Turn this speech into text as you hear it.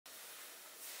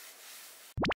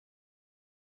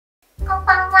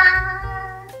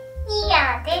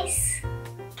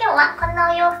今日はこんな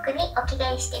お洋服にお着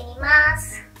替えしてみま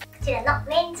す。こちらの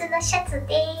メンズのシャツ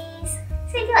です。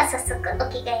それでは早速お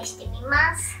着替えしてみ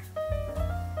ます。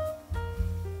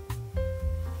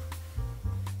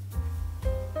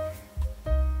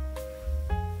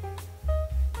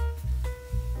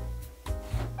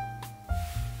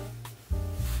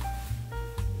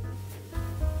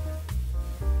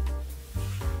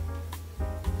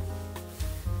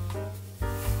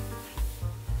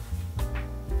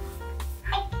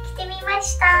ま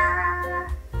した。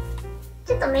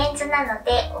ちょっとメンズなの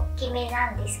で大きめ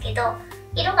なんですけど、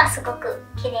色がすごく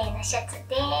綺麗なシャツ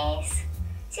です。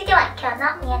それでは今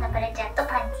日のミヤのブラジャーと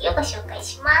パンティをご紹介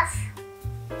します。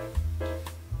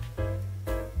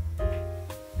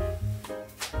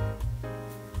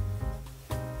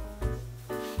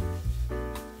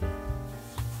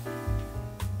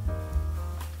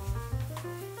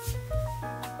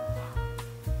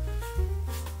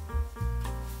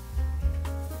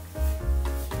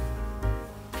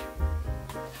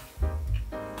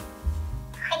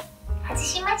外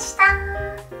しました。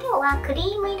今日はクリ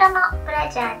ーム色のブラ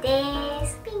ジャーで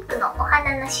す。ピンクのお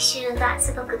花の刺繍が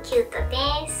すごくキュート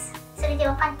です。それで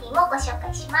はパンティもご紹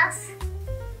介します。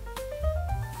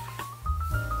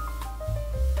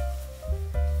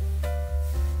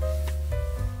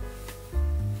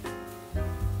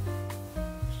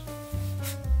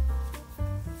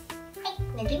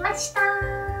脱ぎました。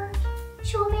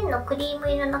正面のクリー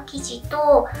ム色の生地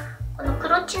とこのク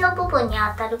ロッチの部分に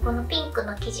当たるこのピンク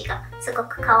の生地がすご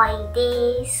く可愛い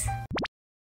です。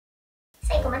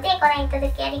最後までご覧いただ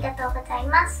きありがとうござい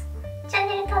ます。チャン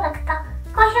ネル登録と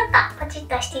高評価ポチッ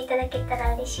としていただけた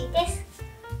ら嬉しいです。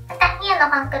また、ミヤ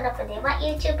のファンクラブでは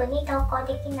YouTube に投稿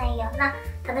できないような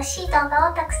楽しい動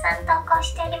画をたくさん投稿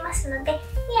しておりますので、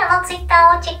ミヤの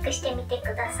Twitter をチェックしてみて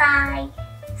ください。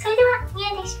それでは、ミ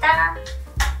ヤでした。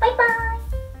バイバイ。